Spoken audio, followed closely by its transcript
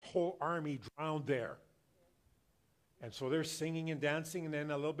whole army drowned there. And so they're singing and dancing, and then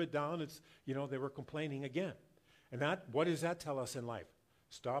a little bit down, it's, they were complaining again. And what does that tell us in life?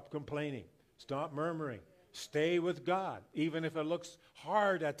 Stop complaining. Stop murmuring. Stay with God. Even if it looks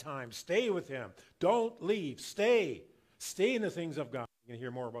hard at times, stay with him. Don't leave. Stay. Stay in the things of God. You're going to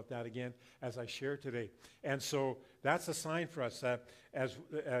hear more about that again as I share today. And so that's a sign for us that as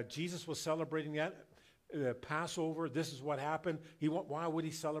Jesus was celebrating that, Passover, this is what happened. Why would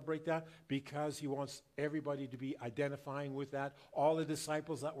he celebrate that? Because he wants everybody to be identifying with that. All the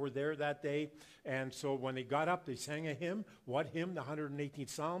disciples that were there that day. And so when they got up, they sang a hymn. What hymn? The 118th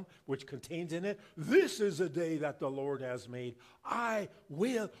Psalm, which contains in it, "This is a day that the Lord has made. I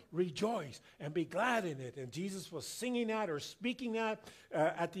will rejoice and be glad in it." And Jesus was singing that or speaking that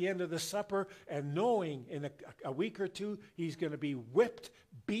at the end of the supper, and knowing in a week or two he's going to be whipped,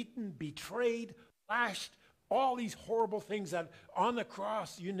 beaten, betrayed, lashed, all these horrible things that on the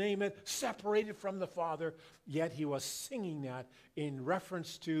cross, you name it, separated from the Father. Yet he was singing that in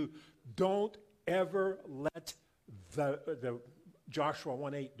reference to don't ever let the Joshua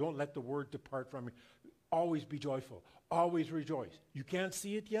 1:8, don't let the word depart from you. Always be joyful. Always rejoice. You can't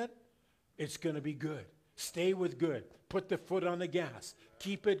see it yet? It's going to be good. Stay with good. Put the foot on the gas.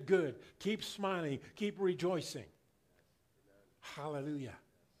 Keep it good. Keep smiling. Keep rejoicing. Hallelujah.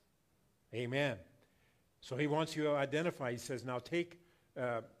 Amen. So he wants you to identify. He says, now take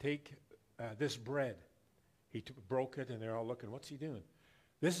this bread. He broke it, and they're all looking. What's he doing?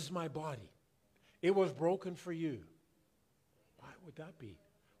 This is my body. It was broken for you. Why would that be?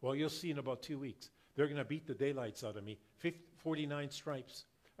 Well, you'll see in about 2 weeks. They're going to beat the daylights out of me. 49 stripes.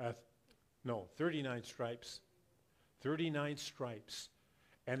 39 stripes. 39 stripes.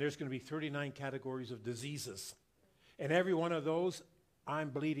 And there's going to be 39 categories of diseases. And every one of those I'm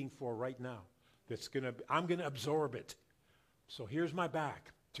bleeding for right now. I'm going to absorb it. So here's my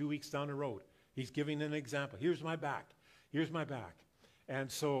back. 2 weeks down the road. He's giving an example. Here's my back. Here's my back.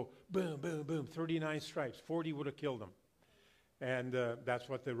 And so, boom, boom, boom, 39 stripes. 40 would have killed him. And that's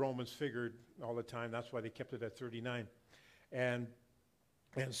what the Romans figured all the time. That's why they kept it at 39. And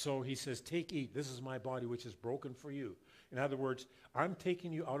so he says, take, eat. This is my body, which is broken for you. In other words, I'm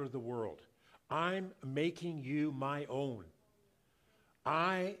taking you out of the world. I'm making you my own.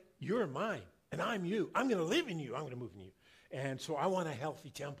 You're mine, and I'm you. I'm going to live in you. I'm going to move in you. And so I want a healthy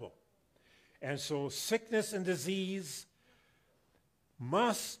temple. And so sickness and disease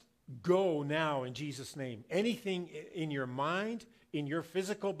must go now in Jesus' name. Anything in your mind, in your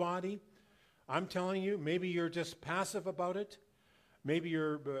physical body, I'm telling you, maybe you're just passive about it. Maybe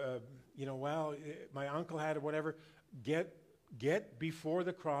you're, my uncle had it, whatever. Get before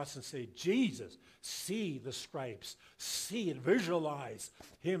the cross and say, Jesus, see the stripes. See it. Visualize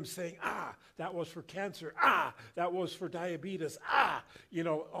him saying, that was for cancer. That was for diabetes.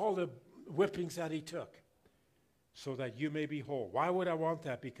 All the whippings that he took so that you may be whole. Why would I want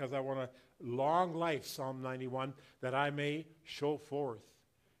that? Because I want a long life, Psalm 91, that I may show forth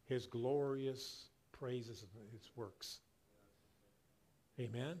his glorious praises and his works.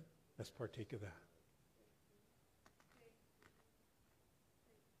 Amen? Let's partake of that.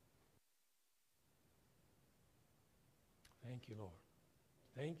 Thank you, Lord.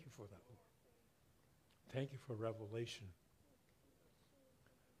 Thank you for that, Lord. Thank you for revelation.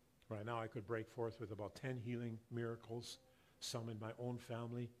 Right now I could break forth with about 10 healing miracles, some in my own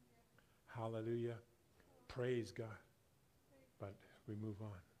family. Hallelujah. Praise God. But we move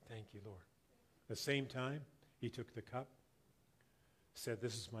on. Thank you, Lord. At the same time, he took the cup, said,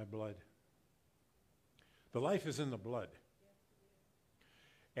 this is my blood. The life is in the blood.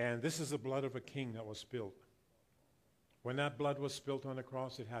 And this is the blood of a king that was spilled. When that blood was spilt on the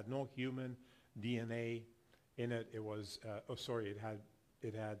cross, it had no human DNA in it. It was, it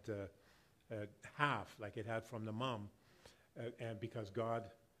had half, like it had from the mom, and because God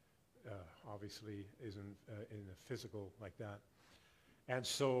obviously isn't in the physical like that. And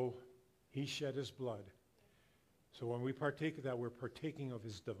so he shed his blood. So when we partake of that, we're partaking of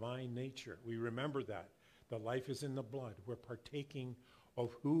his divine nature. We remember that. The life is in the blood. We're partaking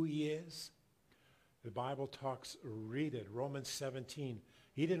of who he is. The Bible talks, read it, Romans 17.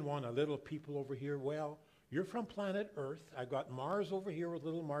 He didn't want a little people over here. Well, you're from planet Earth. I got Mars over here with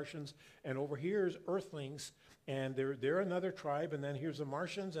little Martians, and over here is Earthlings, and they're another tribe, and then here's the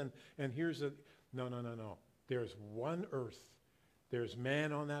Martians, and here's a... No. There's one Earth. There's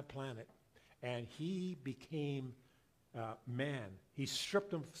man on that planet, and he became man. He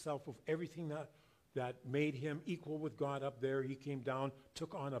stripped himself of everything that made him equal with God up there. He came down,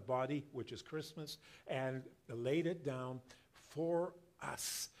 took on a body, which is Christmas, and laid it down for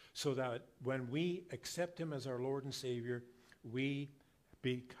us so that when we accept him as our Lord and Savior, we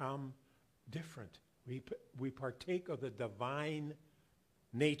become different. We partake of the divine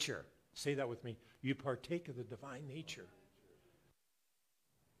nature. Say that with me. You partake of the divine nature.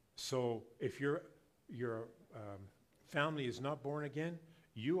 So if your family is not born again,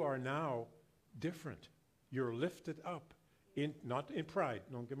 you are now different. You're lifted up, not in pride,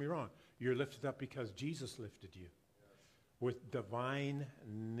 don't get me wrong. You're lifted up because Jesus lifted you with divine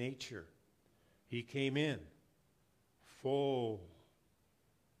nature. He came in full.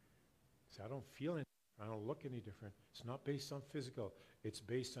 See, I don't feel any, I don't look any different. It's not based on physical. It's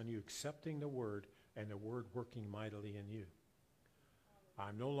based on you accepting the word and the word working mightily in you.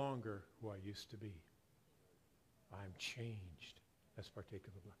 I'm no longer who I used to be. I'm changed. Let's partake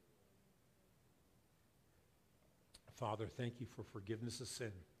of the blood. Father, thank you for forgiveness of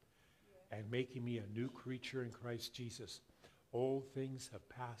sin and making me a new creature in Christ Jesus. Old things have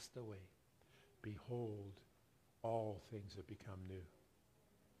passed away. Behold, all things have become new.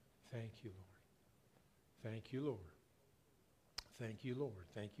 Thank you, Lord. Thank you, Lord. Thank you, Lord.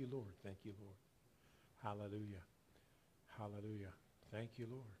 Thank you, Lord. Thank you, Lord. Hallelujah. Hallelujah. Thank you,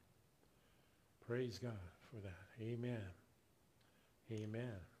 Lord. Praise God for that. Amen.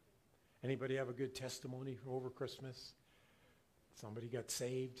 Amen. Anybody have a good testimony over Christmas? Somebody got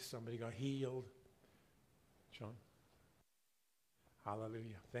saved. Somebody got healed. John?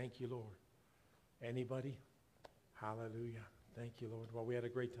 Hallelujah. Thank you, Lord. Anybody? Hallelujah. Thank you, Lord. Well, we had a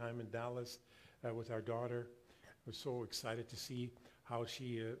great time in Dallas with our daughter. We're so excited to see how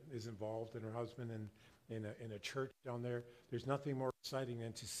she is involved and her husband in a church down there. There's nothing more exciting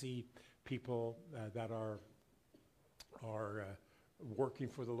than to see people that are working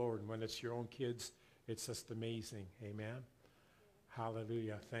for the Lord. And when it's your own kids, it's just amazing. Amen.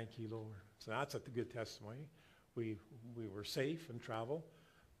 Hallelujah. Thank you, Lord. So that's a good testimony. We were safe in travel.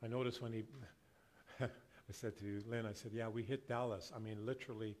 I noticed when I said to Lynn, I said, yeah, we hit Dallas. I mean,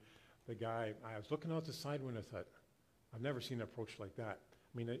 literally, the guy, I was looking out the side window, I thought, I've never seen an approach like that.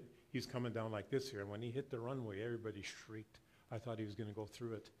 I mean, he's coming down like this here. And when he hit the runway, everybody shrieked. I thought he was going to go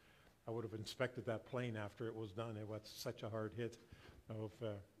through it. I would have inspected that plane after it was done. It was such a hard hit of,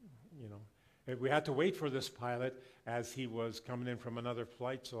 We had to wait for this pilot as he was coming in from another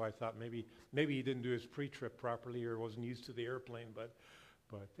flight, so I thought maybe he didn't do his pre-trip properly or wasn't used to the airplane. But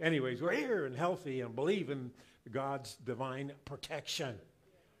anyways, we're here and healthy and believe in God's divine protection.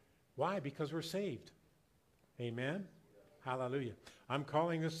 Why? Because we're saved. Amen? Hallelujah. I'm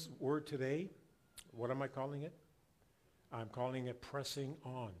calling this word today, what am I calling it? I'm calling it pressing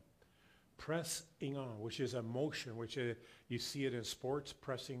on. Pressing on, which is a motion, which you see it in sports,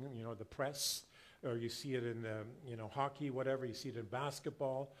 pressing, the press, or you see it in, hockey, whatever. You see it in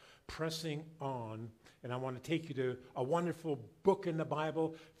basketball, pressing on. And I want to take you to a wonderful book in the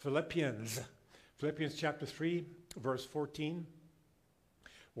Bible, Philippians chapter 3, verse 14,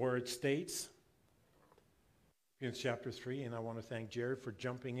 where it states, Philippians chapter 3, and I want to thank Jared for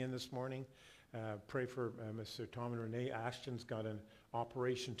jumping in this morning. Pray for Mr. Tom and Renee. Ashton's got an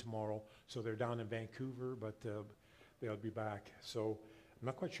operation tomorrow, so they're down in Vancouver, but they'll be back. So I'm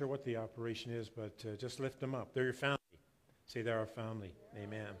not quite sure what the operation is, but just lift them up. They're your family. Say they're our family.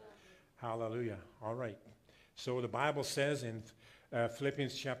 Amen. Hallelujah. All right. So the Bible says in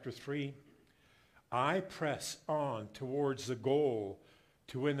Philippians chapter 3, I press on towards the goal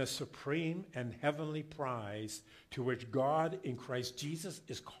to win the supreme and heavenly prize to which God in Christ Jesus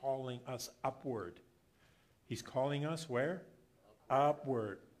is calling us upward. He's calling us where?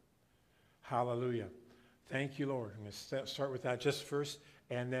 Upward. Hallelujah. Thank you, Lord. I'm going to start with that just first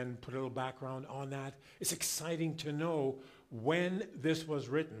and then put a little background on that. It's exciting to know when this was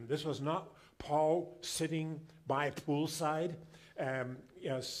written. This was not Paul sitting by a poolside,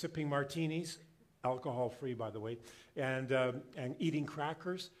 sipping martinis, alcohol-free, by the way, and eating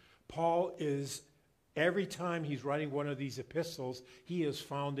crackers. Paul is, every time he's writing one of these epistles, he is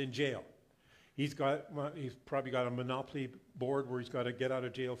found in jail. He's probably got a Monopoly board where he's got a get out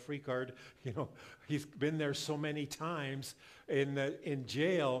of jail free card. He's been there so many times in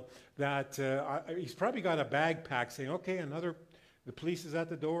jail that he's probably got a bag packed saying, okay, the police is at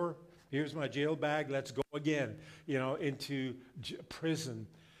the door. Here's my jail bag. Let's go again, into prison.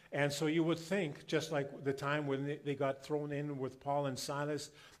 And so you would think, just like the time when they got thrown in with Paul and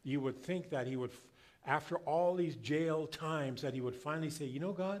Silas, you would think that he would, after all these jail times, that he would finally say,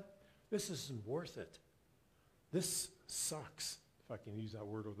 God, this isn't worth it. This sucks, if I can use that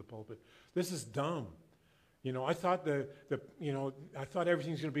word over the pulpit. This is dumb. I thought I thought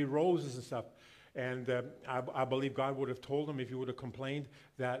everything's going to be roses and stuff. And I believe God would have told him, if he would have complained,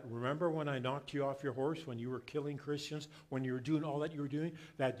 that remember when I knocked you off your horse, when you were killing Christians, when you were doing all that you were doing,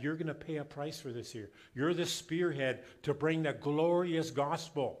 that you're going to pay a price for this here. You're the spearhead to bring the glorious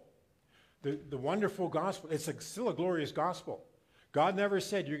gospel. The wonderful gospel. It's still a glorious gospel. God never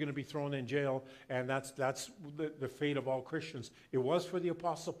said you're going to be thrown in jail, and that's the fate of all Christians. It was for the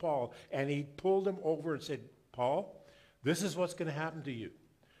Apostle Paul, and he pulled him over and said, Paul, this is what's going to happen to you.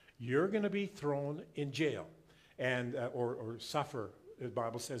 You're going to be thrown in jail, and or suffer, the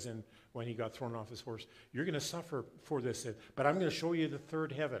Bible says when he got thrown off his horse. You're going to suffer for this, but I'm going to show you the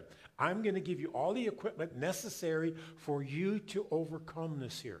third heaven. I'm going to give you all the equipment necessary for you to overcome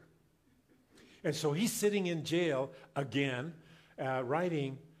this here. And so he's sitting in jail again,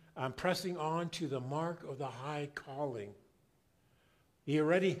 writing, I'm pressing on to the mark of the high calling. He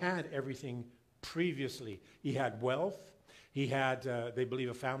already had everything previously. He had wealth. He had, they believe,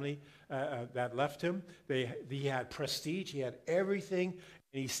 a family that left him. He had prestige. He had everything.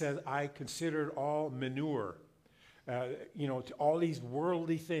 And he said, I considered all manure, to all these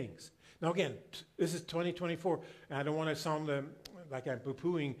worldly things. Now, again, this is 2024. And I don't want to sound like I'm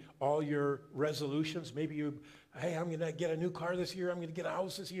poo-pooing all your resolutions. Maybe hey, I'm going to get a new car this year. I'm going to get a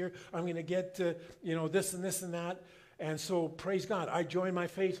house this year. I'm going to get, this and this and that. And so, praise God, I join my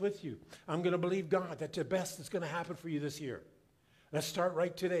faith with you. I'm going to believe God that the best is going to happen for you this year. Let's start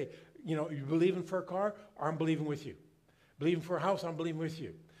right today. You believing for a car? I'm believing with you. Believing for a house? I'm believing with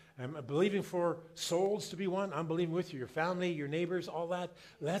you. I'm believing for souls to be won. I'm believing with you. Your family, your neighbors, all that.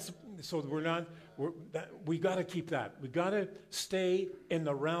 We got to keep that. We got to stay in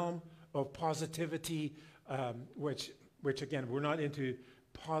the realm of positivity, which again, we're not into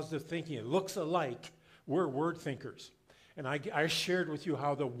positive thinking. It looks alike. We're word thinkers. And I shared with you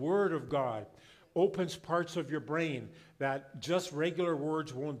how the Word of God opens parts of your brain that just regular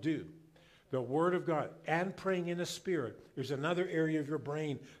words won't do. The Word of God and praying in the Spirit. There's another area of your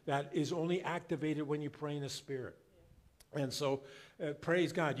brain that is only activated when you pray in the Spirit. And so,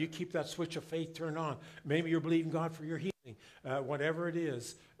 praise God, you keep that switch of faith turned on. Maybe you're believing God for your healing. Whatever it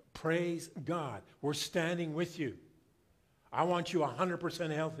is, praise God. We're standing with you. I want you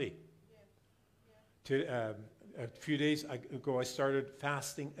 100% healthy. A few days ago, I started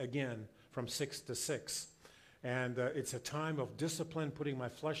fasting again from 6 to 6. And it's a time of discipline, putting my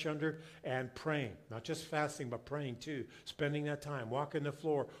flesh under and praying. Not just fasting, but praying too. Spending that time, walking the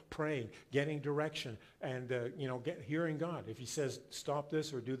floor, praying, getting direction, and hearing God. If he says, stop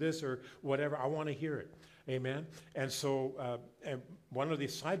this or do this or whatever, I want to hear it. Amen? And so and one of the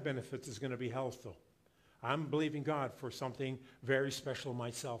side benefits is going to be health, though. I'm believing God for something very special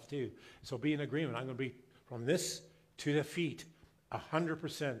myself too. So be in agreement. I'm going to be from this to the feet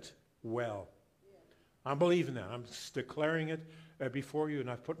 100% well. I'm believing that. I'm declaring it before you, and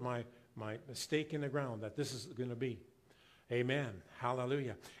I've put my stake in the ground that this is going to be. Amen.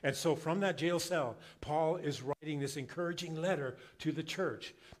 Hallelujah. And so from that jail cell, Paul is writing this encouraging letter to the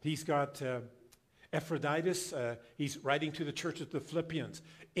church. He's got Epaphroditus. He's writing to the church of the Philippians.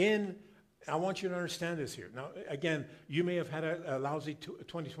 I want you to understand this here. Now, again, you may have had a lousy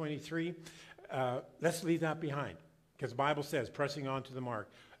 2023. Let's leave that behind, because the Bible says, pressing on to the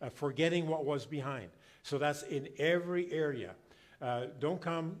mark, forgetting what was behind. So that's in every area. Don't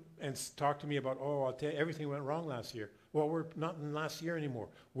come and talk to me about, I'll tell you, everything went wrong last year. Well, we're not in last year anymore.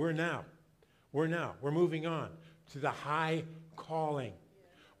 We're now. We're moving on to the high calling.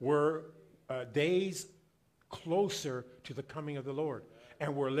 We're days closer to the coming of the Lord.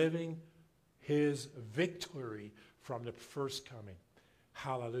 And we're living his victory from the first coming.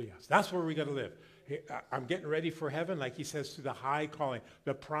 Hallelujah. So that's where we got to live. I'm getting ready for heaven, like he says, to the high calling,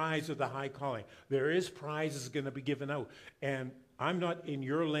 the prize of the high calling. There is prizes going to be given out. And I'm not in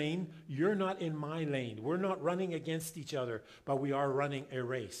your lane. You're not in my lane. We're not running against each other, but we are running a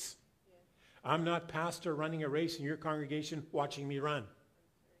race. Yeah. I'm not pastor running a race in your congregation watching me run.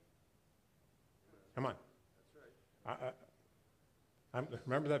 Come on. That's right.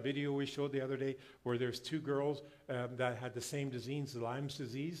 Remember that video we showed the other day where there's two girls that had the same disease, the Lyme's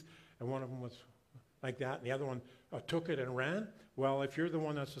disease, and one of them was like that, and the other one took it and ran? Well, if you're the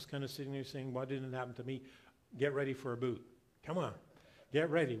one that's just kind of sitting there saying, why didn't it happen to me? Get ready for a boot. Come on. Get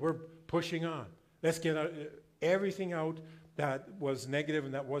ready. We're pushing on. Let's get everything out that was negative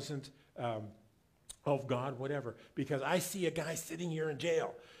and that wasn't of God, whatever. Because I see a guy sitting here in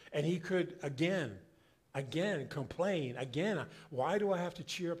jail, and he could, again, complain. Again, why do I have to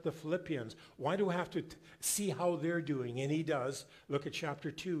cheer up the Philippians? Why do I have to see how they're doing? And he does. Look at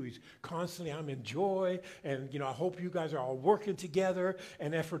chapter 2. He's constantly, I'm in joy, and, I hope you guys are all working together,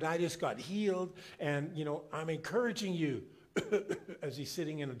 and Epaphroditus got healed, and, I'm encouraging you. as he's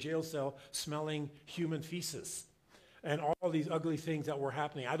sitting in a jail cell smelling human feces and all these ugly things that were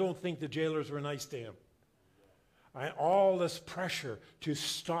happening. I don't think the jailers were nice to him. All this pressure to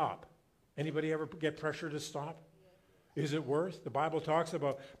stop. Anybody ever get pressure to stop? Is it worth? The Bible talks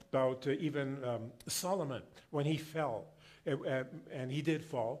about even Solomon when he fell, and he did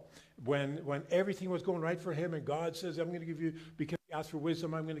fall. When everything was going right for him, and God says, "I'm going to give you, because you asked for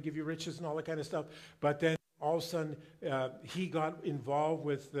wisdom, I'm going to give you riches," and all that kind of stuff. But then all of a sudden, he got involved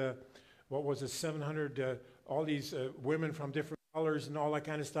with 700 all these women from different colors and all that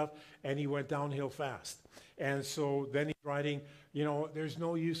kind of stuff, and he went downhill fast. And so then he's writing, there's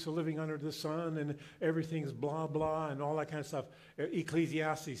no use of living under the sun, and everything's blah, blah, and all that kind of stuff.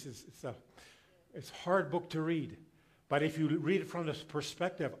 Ecclesiastes, it's a hard book to read. But if you read it from this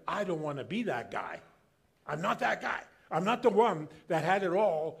perspective, I don't want to be that guy. I'm not that guy. I'm not the one that had it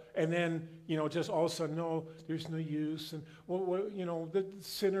all, and then, just all of a sudden, no, there's no use, and, the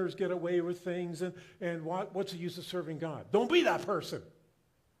sinners get away with things, and what's the use of serving God? Don't be that person.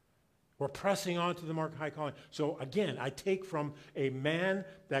 We're pressing on to the mark of high calling. So again, I take from a man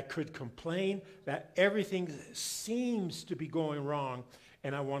that could complain that everything seems to be going wrong,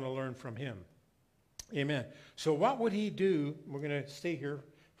 and I want to learn from him. Amen. So what would he do? We're going to stay here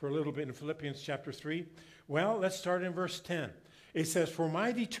for a little bit in Philippians chapter 3. Well, let's start in verse 10. It says, "For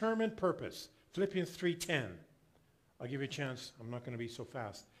my determined purpose," Philippians 3:10. I'll give you a chance. I'm not going to be so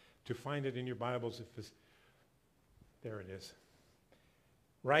fast to find it in your Bibles. There it is.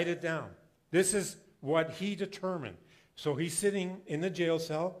 Write it down. This is what he determined. So he's sitting in the jail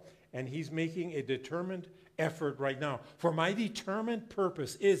cell, and he's making a determined effort right now. "For my determined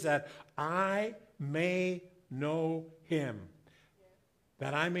purpose is that I may know him."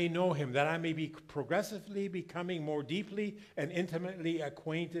 That I may know him, that I may be progressively becoming more deeply and intimately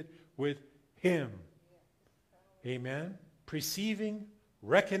acquainted with him. Amen. Perceiving,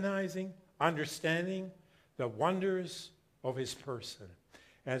 recognizing, understanding the wonders of his person.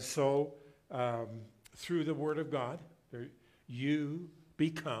 And so, through the Word of God, you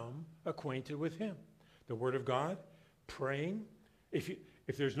become acquainted with him. The Word of God, praying. If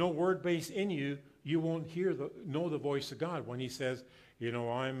there's no word base in you, you won't know the voice of God when he says,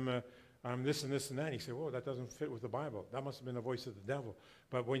 I'm this and this and that. And you say, whoa, that doesn't fit with the Bible. That must have been the voice of the devil.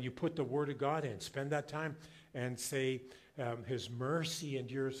 But when you put the Word of God in, spend that time and say, his mercy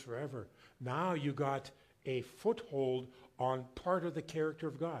endures forever. Now you got a foothold on part of the character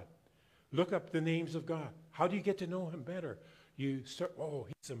of God. Look up the names of God. How do you get to know him better? You start,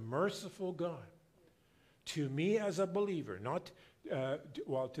 he's a merciful God. To me as a believer, not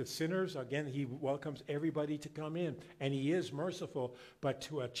to sinners, again, he welcomes everybody to come in, and he is merciful, but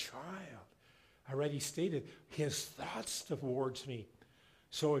to a child, I already stated, his thoughts towards me.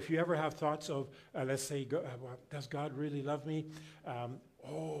 So if you ever have thoughts of, let's say, does God really love me?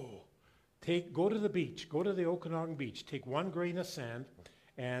 Go to the beach, go to the Okanagan beach, take one grain of sand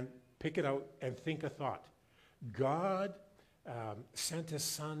and pick it out and think a thought. God sent his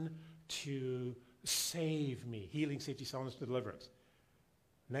son to save me. Healing, safety, soundness, deliverance.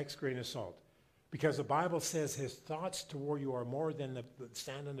 Next grain of salt. Because the Bible says his thoughts toward you are more than the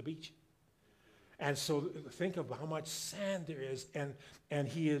sand on the beach. And so think of how much sand there is, and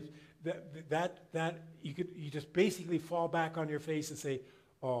he is that you just basically fall back on your face and say,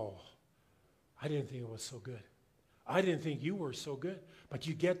 "Oh, I didn't think it was so good. I didn't think you were so good." But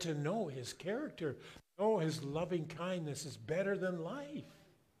you get to know his character, know his loving kindness is better than life.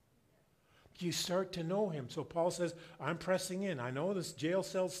 You start to know him. So Paul says, I'm pressing in. I know this jail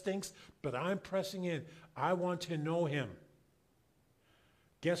cell stinks, but I'm pressing in. I want to know him.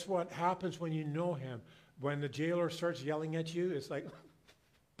 Guess what happens when you know him? When the jailer starts yelling at you, it's like,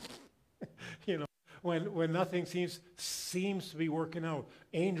 when nothing seems to be working out.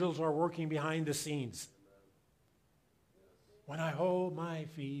 Angels are working behind the scenes. When I hold my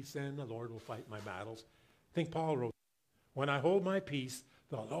peace, then the Lord will fight my battles. I think Paul wrote, when I hold my peace,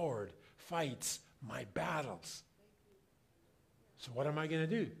 the Lord fights my battles. So what am I going to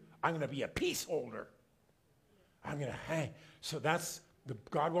do? I'm going to be a peace holder. I'm going to hang. So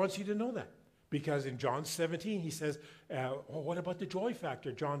God wants you to know that. Because in John 17, he says, what about the joy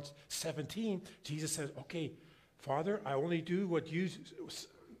factor? John 17, Jesus says, okay, Father, I only do what you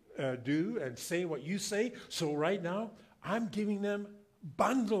do and say what you say. So right now, I'm giving them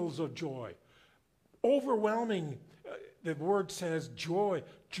bundles of joy. Overwhelming. The word says joy.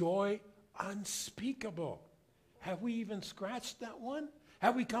 Joy unspeakable. Have we even scratched that one?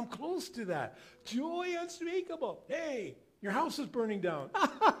 Have we come close to that? Joy unspeakable. Hey, your house is burning down.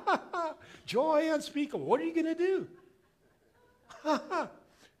 Joy unspeakable. What are you going to do?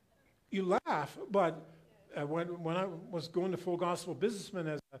 You laugh, but when I was going to Full Gospel Businessman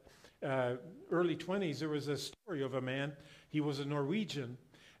as early 20s, there was a story of a man. He was a Norwegian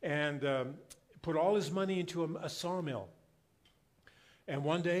and put all his money into a sawmill. And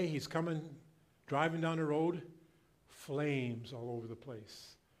one day he's driving down the road, flames all over the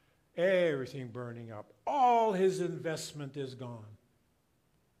place. Everything burning up. All his investment is gone.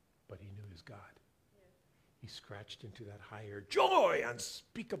 But he knew his God. Yeah. He scratched into that higher joy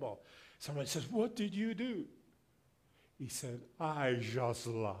unspeakable. Someone says, "What did you do?" He said, "I just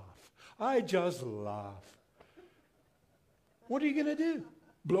laugh. I just laugh." What are you going to do?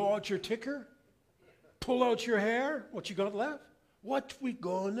 Blow out your ticker? Pull out your hair? What you got left? What we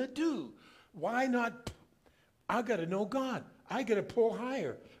going to do? Why not? I got to know God. I got to pull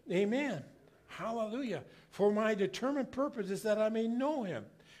higher. Amen. Hallelujah. For my determined purpose is that I may know him,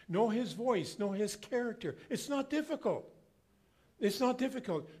 know his voice, know his character. It's not difficult. It's not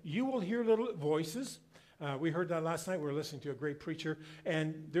difficult. You will hear little voices. We heard that last night. We were listening to a great preacher,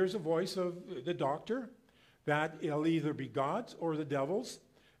 and there's a voice of the doctor that it'll either be God's or the devil's.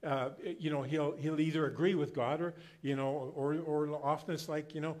 He'll either agree with God or often it's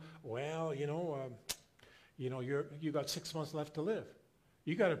like, you got 6 months left to live.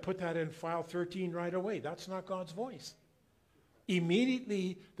 You got to put that in file 13 right away. That's not God's voice.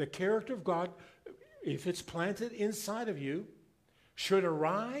 Immediately, the character of God, if it's planted inside of you, should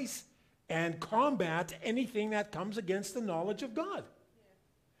arise and combat anything that comes against the knowledge of God.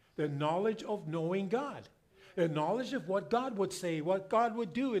 Yeah. The knowledge of knowing God. The knowledge of what God would say, what God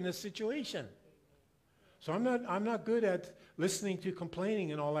would do in a situation. So I'm not good at listening to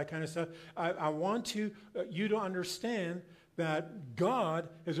complaining and all that kind of stuff. I want you to understand that God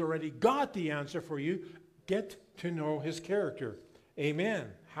has already got the answer for you. Get to know his character. Amen.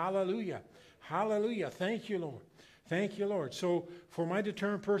 Hallelujah. Hallelujah. Thank you, Lord. Thank you, Lord. So for my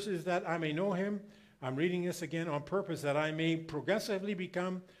determined purpose is that I may know him. I'm reading this again on purpose, that I may progressively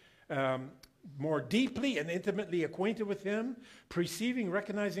become more deeply and intimately acquainted with him, perceiving,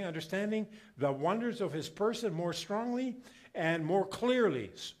 recognizing, understanding the wonders of his person more strongly and more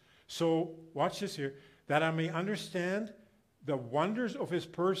clearly. So watch this here. That I may understand the wonders of his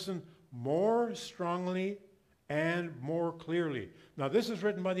person more strongly and more clearly. Now this is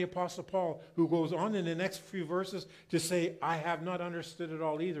written by the Apostle Paul, who goes on in the next few verses to say, I have not understood it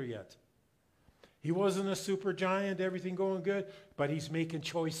all either yet. He wasn't a super giant, everything going good, but he's making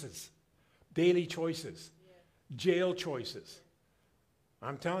choices. Daily choices. Yeah. Jail choices.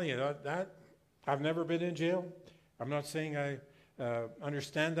 I'm telling you, that I've never been in jail. I'm not saying I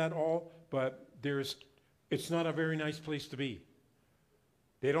understand that all, but it's not a very nice place to be.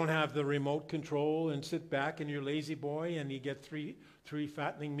 They don't have the remote control and sit back and you're lazy boy and you get three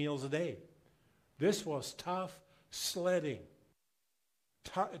fattening meals a day. This was tough sledding.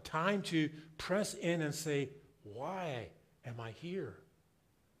 Time to press in and say, why am I here?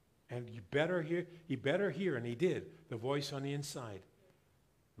 And he better hear, and he did, the voice on the inside.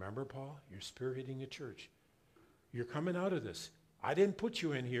 Remember, Paul, you're spearheading the church. You're coming out of this. I didn't put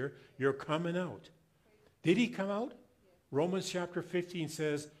you in here. You're coming out. Did he come out? Romans chapter 15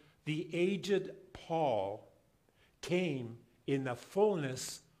 says, the aged Paul came in the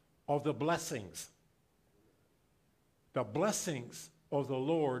fullness of the blessings. The blessings of the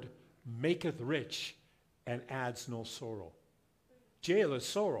Lord maketh rich and adds no sorrow. Jail is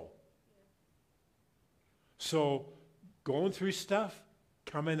sorrow. So going through stuff,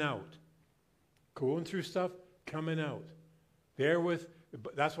 coming out. Going through stuff, coming out.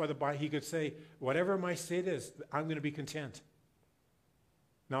 That's why he could say, whatever my state is, I'm going to be content.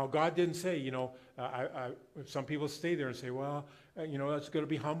 Now, God didn't say, some people stay there and say, well, it's going to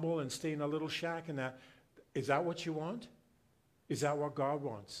be humble and stay in a little shack and that. Is that what you want? Is that what God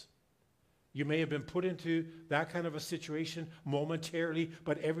wants? You may have been put into that kind of a situation momentarily,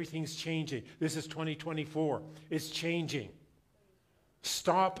 but everything's changing. This is 2024. It's changing.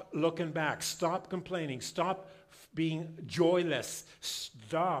 Stop looking back. Stop complaining. Stop being joyless.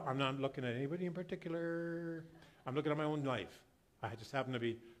 Stop. I'm not looking at anybody in particular. I'm looking at my own life. I just happen to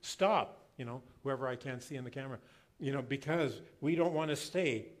be, stop, whoever I can't see in the camera, because we don't want to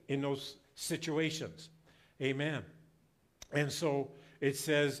stay in those situations. Amen. And so it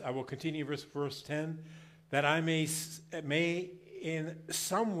says, I will continue verse 10, that I may in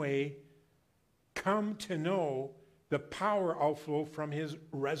some way come to know the power outflow from his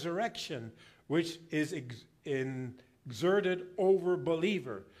resurrection, which is exerted over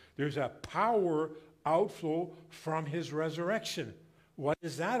believer. There's a power outflow from his resurrection. What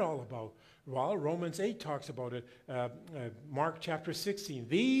is that all about? Well, Romans 8 talks about it. Mark chapter 16.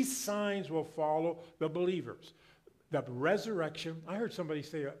 These signs will follow the believers. The resurrection. I heard somebody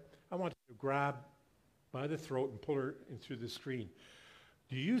say, I want to grab by the throat and pull her in through the screen.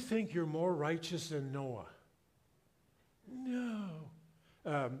 Do you think you're more righteous than Noah? No.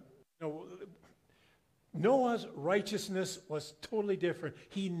 No. Noah's righteousness was totally different.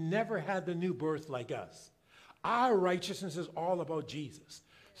 He never had the new birth like us. Our righteousness is all about Jesus.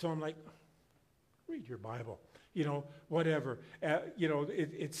 So I'm like, read your Bible. Whatever.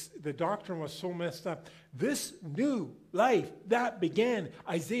 It's the doctrine was so messed up. This new life that began,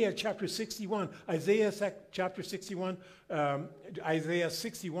 Isaiah chapter 61, Isaiah chapter 61, Isaiah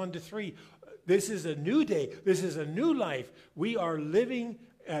 61-3. This is a new day. This is a new life. We are living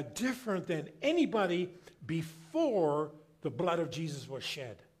different than anybody before the blood of Jesus was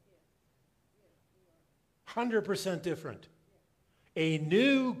shed. 100% different. A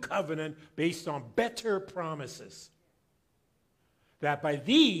new covenant based on better promises, that by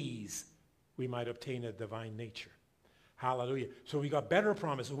these we might obtain a divine nature. Hallelujah. So we got better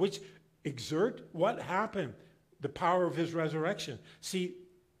promises, which exert what happened? The power of his resurrection. See,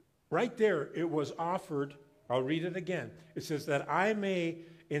 right there it was offered. I'll read it again. It says that I may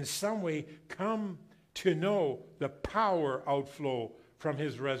in some way come to know the power outflow from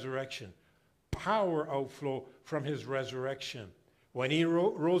his resurrection. Power outflow from his resurrection. When he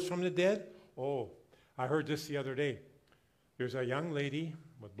rose from the dead, I heard this the other day. There's a young lady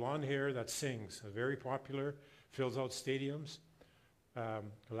with blonde hair that sings, very popular, fills out stadiums. Her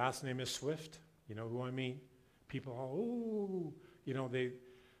last name is Swift. You know who I mean? People,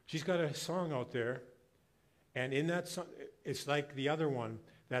 she's got a song out there. And in that song, it's like the other one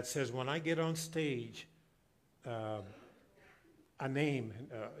that says, when I get on stage, a name,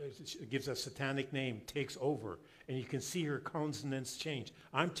 it gives a satanic name, takes over. And you can see her consonants change.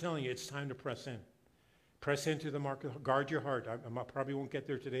 I'm telling you, it's time to press in. Press into the mark. Guard your heart. I probably won't get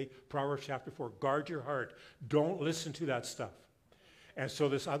there today. Proverbs chapter 4. Guard your heart. Don't listen to that stuff. And so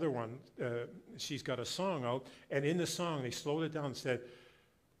this other one, she's got a song out. And in the song, they slowed it down and said,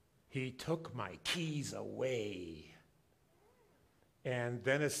 he took my keys away. And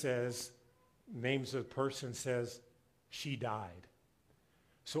then it says, names of the person, says, she died.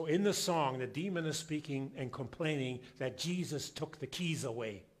 So in the song, the demon is speaking and complaining that Jesus took the keys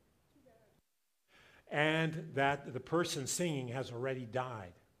away. And that the person singing has already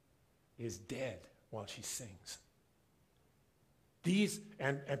died, is dead while she sings. These,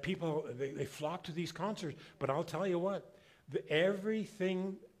 and people, they flock to these concerts. But I'll tell you what,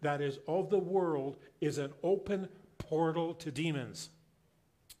 everything that is of the world is an open portal to demons.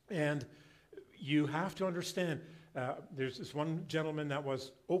 And you have to understand, there's this one gentleman that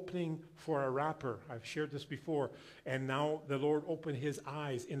was opening for a rapper. I've shared this before. And now the Lord opened his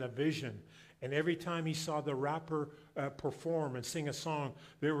eyes in a vision. And every time he saw the rapper perform and sing a song,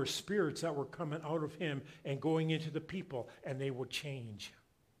 there were spirits that were coming out of him and going into the people, and they would change.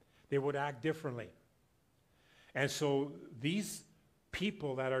 They would act differently. And so these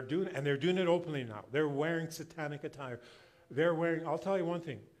people that are doing, and they're doing it openly now. They're wearing satanic attire. I'll tell you one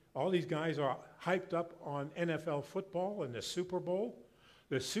thing. All these guys are hyped up on NFL football and the Super Bowl.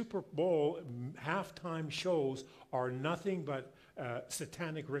 The Super Bowl halftime shows are nothing but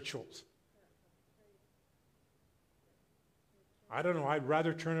satanic rituals. I don't know. I'd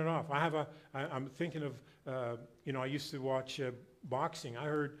rather turn it off. I'm thinking of, I used to watch boxing. I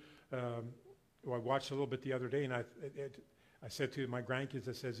heard, I watched a little bit the other day, and I said to my grandkids,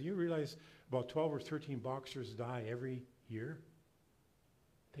 I says, you realize about 12 or 13 boxers die every year?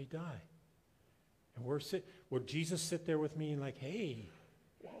 They die. And would Jesus sit there with me and like, hey,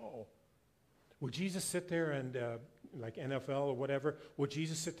 whoa. Would Jesus sit there and, like NFL or whatever, would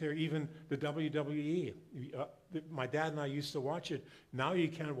Jesus sit there, even the WWE? My dad and I used to watch it. Now you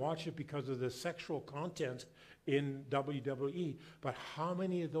can't watch it because of the sexual content in WWE. But how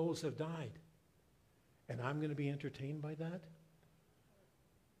many of those have died? And I'm going to be entertained by that?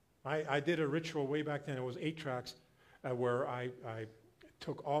 I did a ritual way back then. It was 8 tracks where I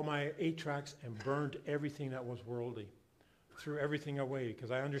took all my 8 tracks and burned everything that was worldly. Threw everything away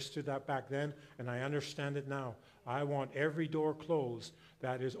because I understood that back then and I understand it now. I want every door closed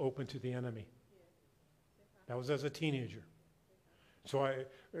that is open to the enemy. That was as a teenager. So I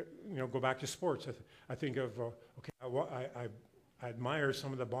go back to sports. I think of, I admire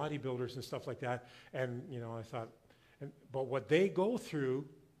some of the bodybuilders and stuff like that. And, I thought, but what they go through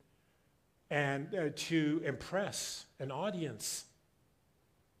and to impress an audience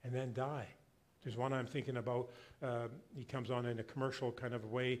and then die. There's one I'm thinking about. He comes on in a commercial kind of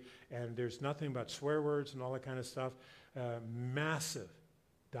way, and there's nothing but swear words and all that kind of stuff. Massive.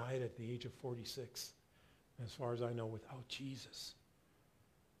 Died at the age of 46. As far as I know, without Jesus.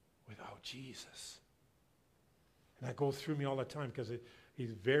 Without Jesus. And that goes through me all the time because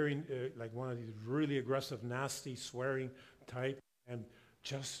He's very, like one of these really aggressive, nasty, swearing type. And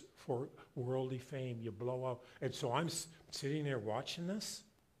just for worldly fame, you blow out. And so I'm sitting there watching this.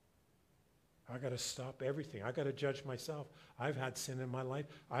 I got to stop everything. I got to judge myself. I've had sin in my life.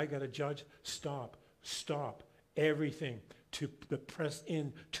 I got to judge. Stop everything to press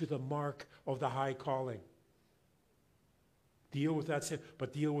in to the mark of the high calling. Deal with that sin,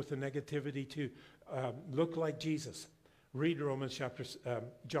 but deal with the negativity too. Look like Jesus. Read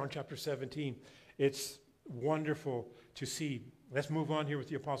John chapter 17. It's wonderful to see. Let's move on here with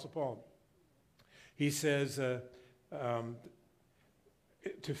the Apostle Paul. He says, to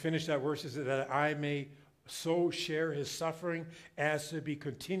finish that verse, is that I may so share his suffering as to be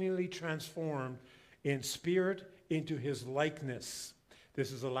continually transformed in spirit into his likeness.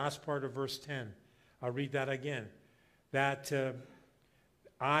 This is the last part of verse 10. I'll read that again. That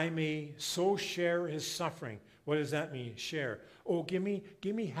I may so share his suffering. What does that mean, share? Oh, give me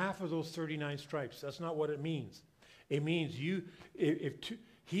half of those 39 stripes. That's not what it means. It means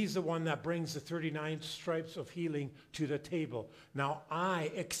he's the one that brings the 39 stripes of healing to the table. Now,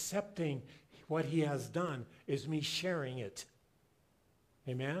 I accepting what he has done is me sharing it.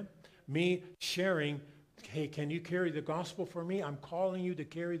 Amen? Me sharing, hey, can you carry the gospel for me? I'm calling you to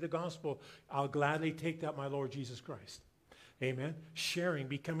carry the gospel. I'll gladly take that, my Lord Jesus Christ. Amen? Sharing,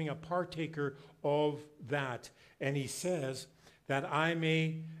 becoming a partaker of that. And he says that I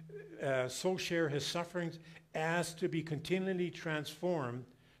may so share his sufferings as to be continually transformed.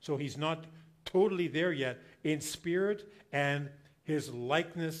 So he's not totally there yet, in spirit and his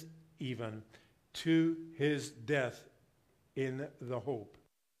likeness even, to his death in the hope.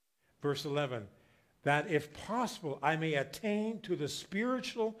 Verse 11, that if possible I may attain to the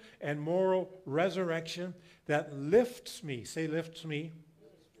spiritual and moral resurrection that lifts me, say lifts me,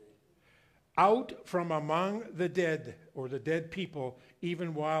 out from among the dead, or the dead people,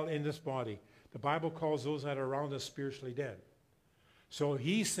 even while in this body. The Bible calls those that are around us spiritually dead. So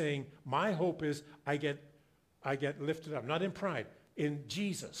he's saying, my hope is I get lifted up, not in pride, in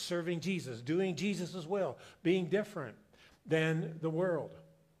Jesus, serving Jesus, doing Jesus' will, being different than the world.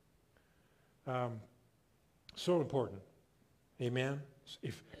 So important. Amen.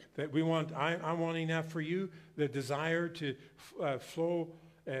 If that we want, I'm wanting that for you, the desire to flow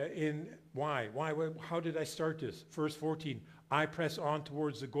in. Why? How did I start this? Verse 14, I press on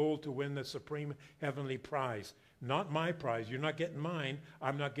towards the goal to win the supreme heavenly prize. Not my prize. You're not getting mine.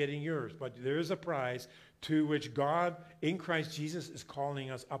 I'm not getting yours. But there is a prize to which God in Christ Jesus is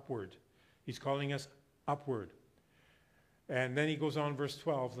calling us upward. He's calling us upward. And then he goes on, verse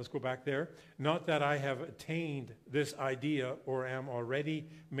 12. Let's go back there. Not that I have attained this idea or am already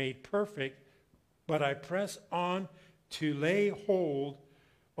made perfect, but I press on to lay hold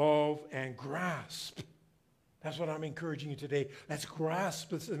of and grasp. That's what I'm encouraging you today. Let's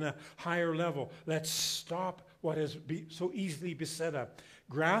grasp this in a higher level. Let's stop what has so easily beset us.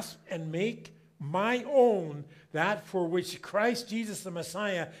 Grasp and make my own that for which Christ Jesus the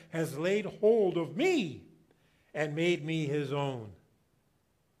Messiah has laid hold of me and made me his own.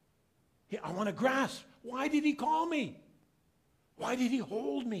 I want to grasp. Why did he call me? Why did he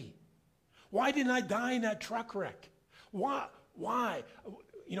hold me? Why didn't I die in that truck wreck? Why?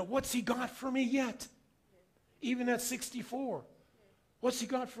 What's he got for me yet? Even at 64. What's he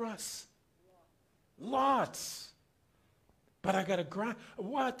got for us? Lots. But I got to grasp.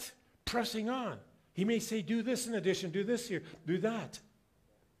 What? Pressing on. He may say, do this in addition, do this here, do that.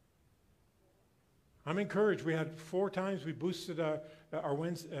 I'm encouraged. We had 4 times we boosted our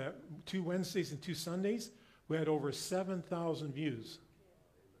 2 Wednesdays and 2 Sundays. We had over 7,000 views.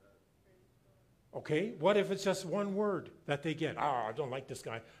 Okay, what if it's just one word that they get? I don't like this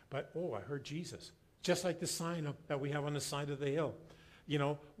guy, but I heard Jesus. Just like the sign that we have on the side of the hill.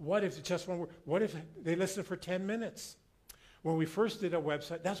 What if it's just one word? What if they listen for 10 minutes? When we first did a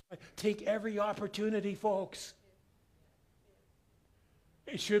website, that's why take every opportunity, folks.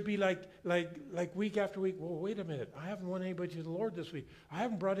 It should be like week after week. Well, wait a minute. I haven't won anybody to the Lord this week. I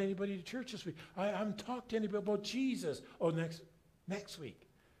haven't brought anybody to church this week. I haven't talked to anybody about Jesus. Oh, next week.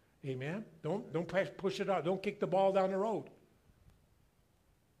 Amen? Don't push it out. Don't kick the ball down the road.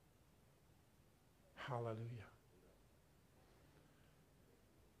 Hallelujah.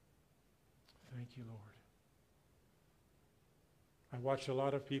 Thank you, Lord. I watched a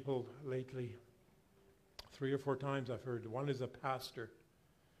lot of people lately. 3 or 4 times I've heard. One is a pastor,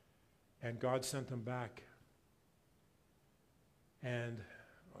 and God sent them back. And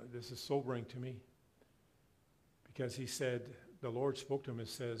this is sobering to me, because he said, the Lord spoke to him and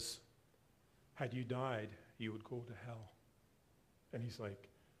says, had you died, you would go to hell. And he's like,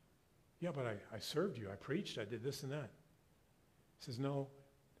 yeah, but I served you. I preached. I did this and that. He says, no,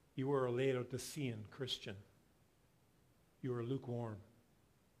 you were a Laodicean Christian. You were lukewarm.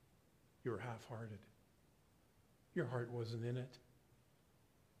 You were half-hearted. Your heart wasn't in it.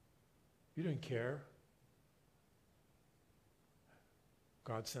 You didn't care.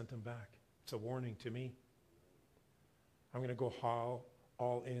 God sent them back. It's a warning to me. I'm going to go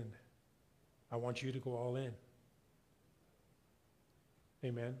all in. I want you to go all in.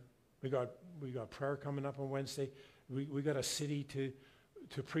 Amen. We got prayer coming up on Wednesday. We got a city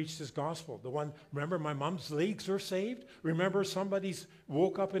to preach this gospel. The one, remember my mom's legs were saved? Remember somebody's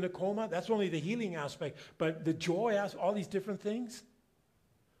woke up in a coma? That's only the healing aspect. But the joy, all these different things.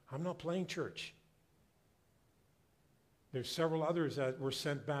 I'm not playing church. There's several others that were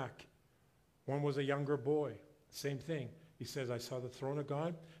sent back. One was a younger boy. Same thing. He says, I saw the throne of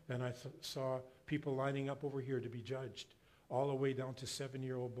God, then I saw people lining up over here to be judged, all the way down to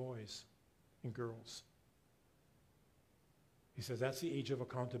 7-year-old boys and girls. He says, that's the age of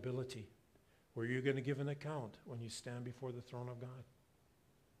accountability, where you're going to give an account when you stand before the throne of God.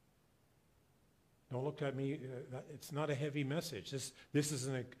 Don't look at me. It's not a heavy message. This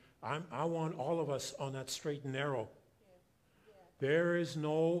isn't I want all of us on that straight and narrow. There is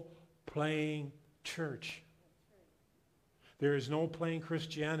no playing church. There is no playing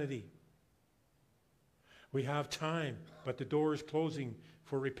Christianity. We have time, but the door is closing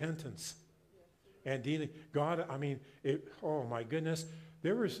for repentance. And dealing, God, I mean, oh my goodness.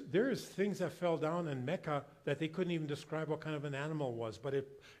 There's things that fell down in Mecca that they couldn't even describe what kind of an animal it was, but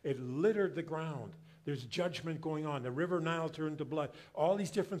it littered the ground. There's judgment going on. The river Nile turned to blood. All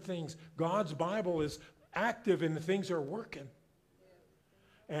these different things. God's Bible is active and the things are working.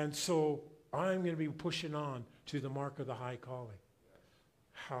 And so I'm going to be pushing on to the mark of the high calling.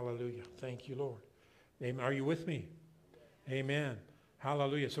 Hallelujah. Thank you, Lord. Amen. Are you with me? Amen.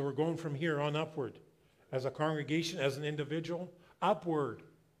 Hallelujah. So we're going from here on upward. As a congregation, as an individual, upward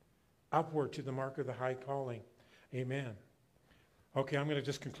to the mark of the high calling. Amen. Okay, I'm going to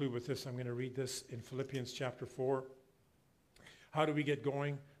just conclude with this. I'm going to read this in Philippians chapter 4. How do we get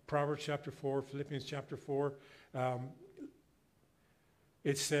going? Proverbs chapter 4, Philippians chapter 4.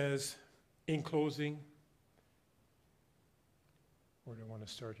 It says, in closing, where do I want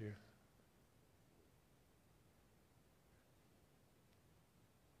to start here?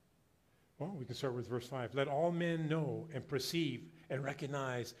 Well, we can start with verse 5. Let all men know and perceive and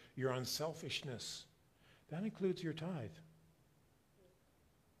recognize your unselfishness. That includes your tithe.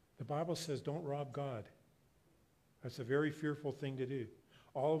 The Bible says don't rob God. That's a very fearful thing to do.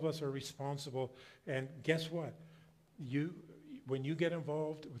 All of us are responsible. And guess what? When you get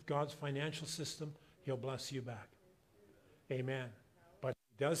involved with God's financial system, he'll bless you back. Amen. But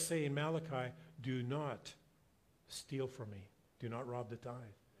he does say in Malachi, do not steal from me. Do not rob the tithe.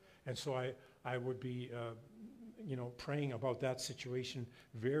 And so I would be, praying about that situation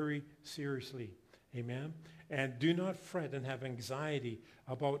very seriously. Amen. And do not fret and have anxiety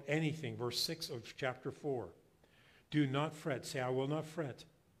about anything. Verse 6 of chapter 4. Do not fret. Say, I will not fret.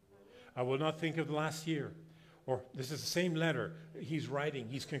 I will not think of the last year. Or this is the same letter he's writing.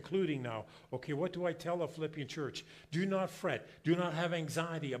 He's concluding now. Okay, what do I tell the Philippian church? Do not fret. Do not have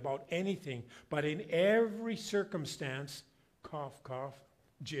anxiety about anything. But in every circumstance, cough, cough,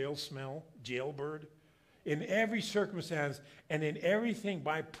 jail smell, jailbird. In every circumstance and in everything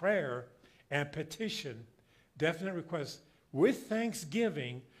by prayer and petition, definite requests, with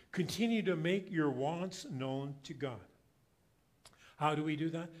thanksgiving, continue to make your wants known to God. How do we do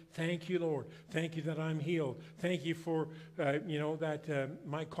that? Thank you, Lord. Thank you that I'm healed. Thank you for, that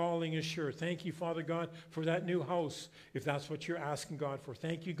my calling is sure. Thank you, Father God, for that new house, if that's what you're asking God for.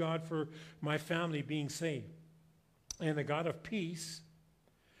 Thank you, God, for my family being saved. And the God of peace,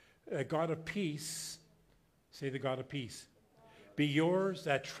 say the God of peace, be yours,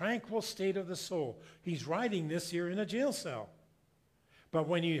 that tranquil state of the soul. He's writing this here in a jail cell. But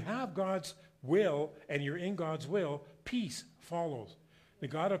when you have God's will and you're in God's will, peace follows. The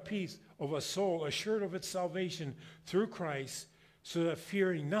God of peace of a soul assured of its salvation through Christ, so that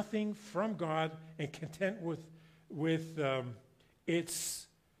fearing nothing from God and content with its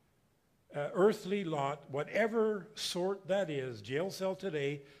earthly lot, whatever sort that is, jail cell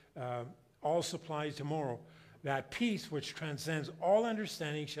today, all supplies tomorrow. That peace which transcends all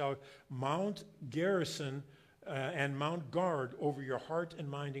understanding shall mount garrison and mount guard over your heart and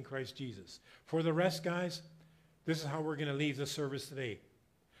mind in Christ Jesus. For the rest, guys, this is how we're going to leave the service today.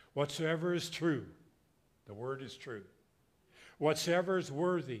 Whatsoever is true, the word is true. Whatsoever is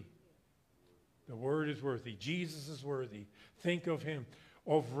worthy, the word is worthy. Jesus is worthy. Think of him.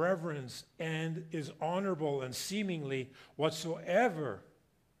 Of reverence and is honorable, and seemingly whatsoever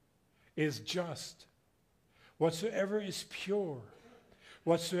is just, whatsoever is pure,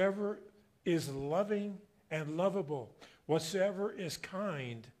 whatsoever is loving and lovable, whatsoever is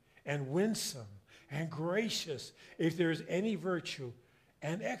kind and winsome and gracious, if there is any virtue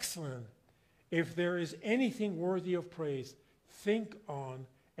and excellent, if there is anything worthy of praise, think on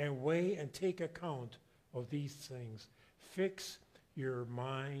and weigh and take account of these things. Fix your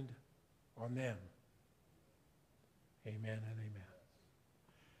mind on them. Amen and amen.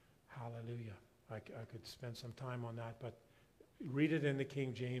 Hallelujah. I could spend some time on that, but read it in the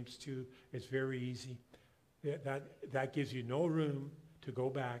King James too. It's very easy. That gives you no room to go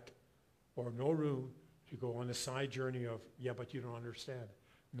back or no room to go on a side journey of, yeah, but you don't understand.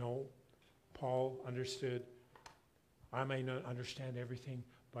 No, Paul understood. I may not understand everything,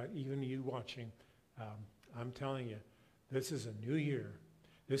 but even you watching, I'm telling you, this is a new year.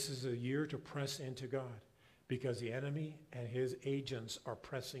 This is a year to press into God, because the enemy and his agents are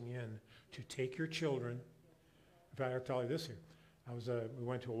pressing in to take your children. In fact, I'll tell you this here. We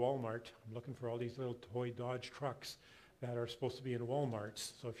went to a Walmart. I'm looking for all these little toy Dodge trucks that are supposed to be in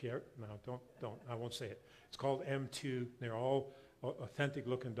Walmarts. So if you ever, no, don't, I won't say it. It's called M2. They're all authentic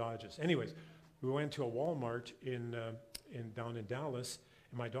looking Dodges. Anyways, we went to a Walmart down in Dallas,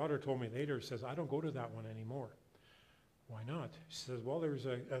 and my daughter told me later, says, I don't go to that one anymore. Why not? She says, well, there's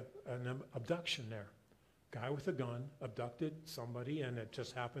an abduction there. Guy with a gun abducted somebody, and it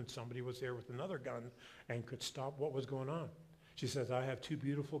just happened somebody was there with another gun and could stop what was going on. She says, I have two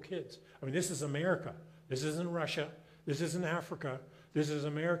beautiful kids. I mean, this is America. This isn't Russia. This isn't Africa. This is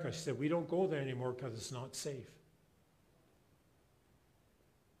America. She said, we don't go there anymore because it's not safe.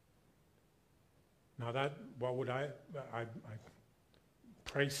 Now what would I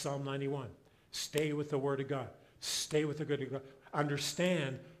pray Psalm 91. Stay with the Word of God. Stay with the good of God.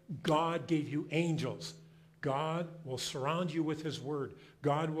 Understand, God gave you angels. God will surround you with his Word.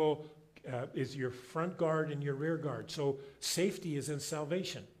 God is your front guard and your rear guard. So safety is in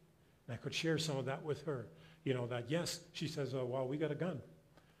salvation. And I could share some of that with her. You know, that yes, she says, oh, well, we got a gun.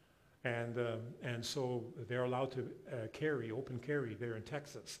 And so they're allowed to open carry there in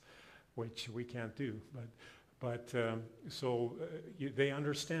Texas, which we can't do. But they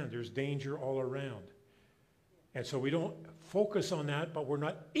understand there's danger all around. And so we don't focus on that, but we're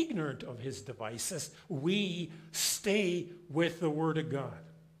not ignorant of his devices. We stay with the Word of God.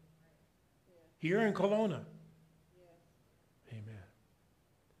 Here in Kelowna. Amen.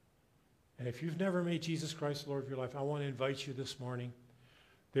 And if you've never made Jesus Christ the Lord of your life, I want to invite you this morning.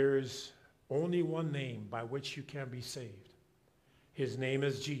 There is only one name by which you can be saved. His name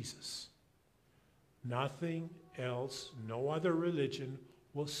is Jesus. Nothing else, no other religion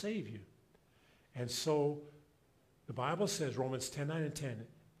will save you. And so the Bible says, Romans 10:9 and 10,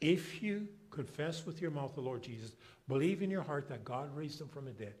 if you confess with your mouth the Lord Jesus, believe in your heart that God raised him from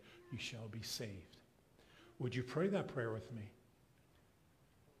the dead, you shall be saved. Would you pray that prayer with me?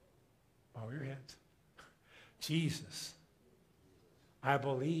 Bow your heads. Jesus, I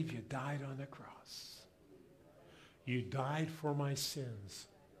believe you died on the cross. You died for my sins.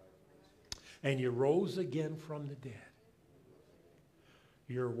 And you rose again from the dead.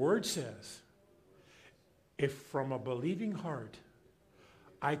 Your word says, if from a believing heart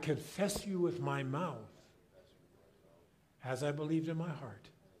I confess you with my mouth, as I believed in my heart,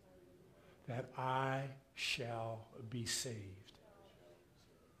 that I shall be saved.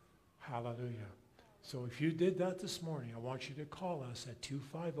 Hallelujah. So if you did that this morning, I want you to call us at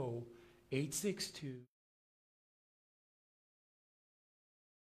 250-862.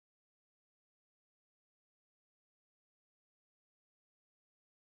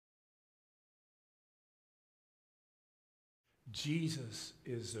 Jesus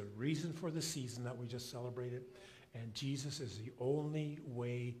is the reason for the season that we just celebrated, and Jesus is the only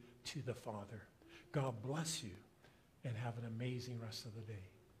way to the Father. God bless you, and have an amazing rest of the day.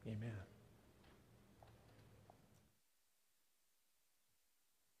 Amen.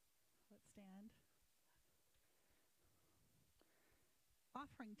 Let's stand.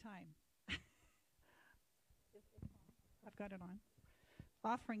 Offering time. I've got it on.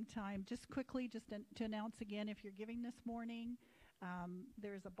 Offering time. Just quickly, to announce again, if you're giving this morning,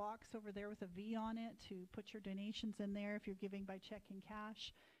 there's a box over there with a V on it to put your donations in there if you're giving by check and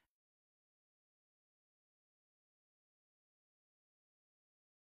cash.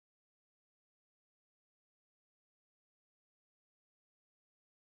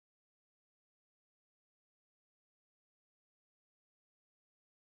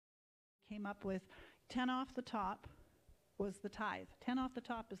 Came up with 10 off the top was the tithe. 10 off the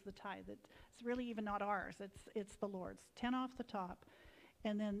top is the tithe. It's really even not ours. It's the Lord's. 10 off the top.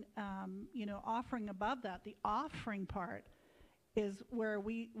 And then, offering above that, the offering part is where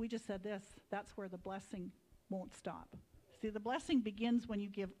we just said this. That's where the blessing won't stop. See, the blessing begins when you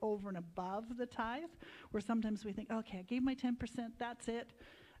give over and above the tithe, where sometimes we think, okay, I gave my 10%, that's it.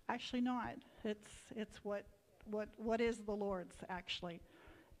 Actually not. It's what is the Lord's, actually.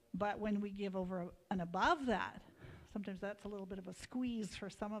 But when we give over and above that, sometimes that's a little bit of a squeeze for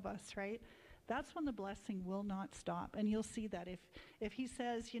some of us, right? That's when the blessing will not stop. And you'll see that if he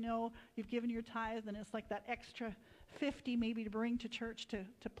says, you've given your tithe and it's like that extra 50 maybe to bring to church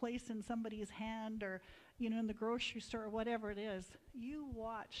to place in somebody's hand, or, in the grocery store, or whatever it is, you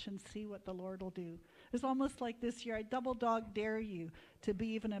watch and see what the Lord will do. It's almost like this year, I double dog dare you to be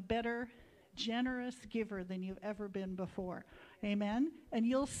even a better, generous giver than you've ever been before. Amen? And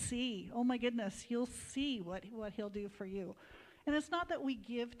you'll see, oh my goodness, you'll see what he'll do for you. And it's not that we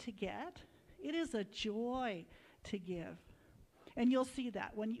give to get. It is a joy to give. And you'll see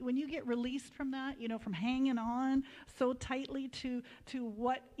that. When you get released from that, from hanging on so tightly to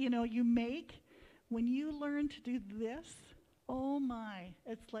what, you make, when you learn to do this, oh my,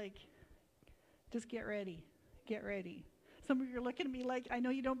 it's like, just get ready. Get ready. Some of you are looking at me like, I know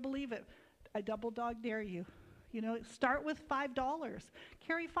you don't believe it. I double dog dare you. Start with $5.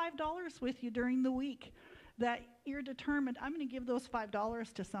 Carry $5 with you during the week that you're determined, I'm going to give those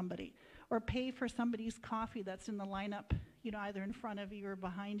 $5 to somebody, or pay for somebody's coffee that's in the lineup, either in front of you or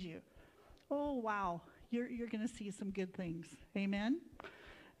behind you. Oh, wow. You're going to see some good things. Amen?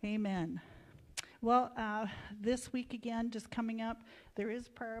 Amen. Well, this week again, just coming up, there is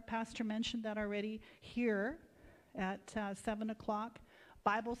prayer. Pastor mentioned that already here at 7 o'clock.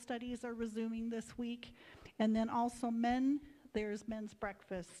 Bible studies are resuming this week. And then also there's men's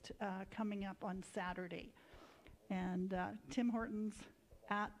breakfast coming up on Saturday. And Tim Hortons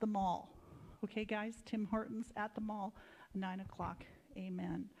at the mall. Okay, guys? Tim Hortons at the mall, 9 o'clock.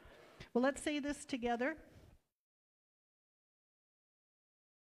 Amen. Well, let's say this together.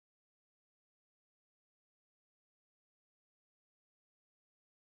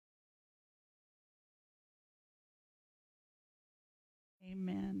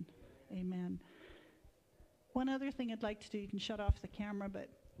 Amen. Amen. One other thing I'd like to do, you can shut off the camera, but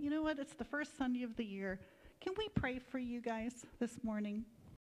you know what? It's the first Sunday of the year. Can we pray for you guys this morning?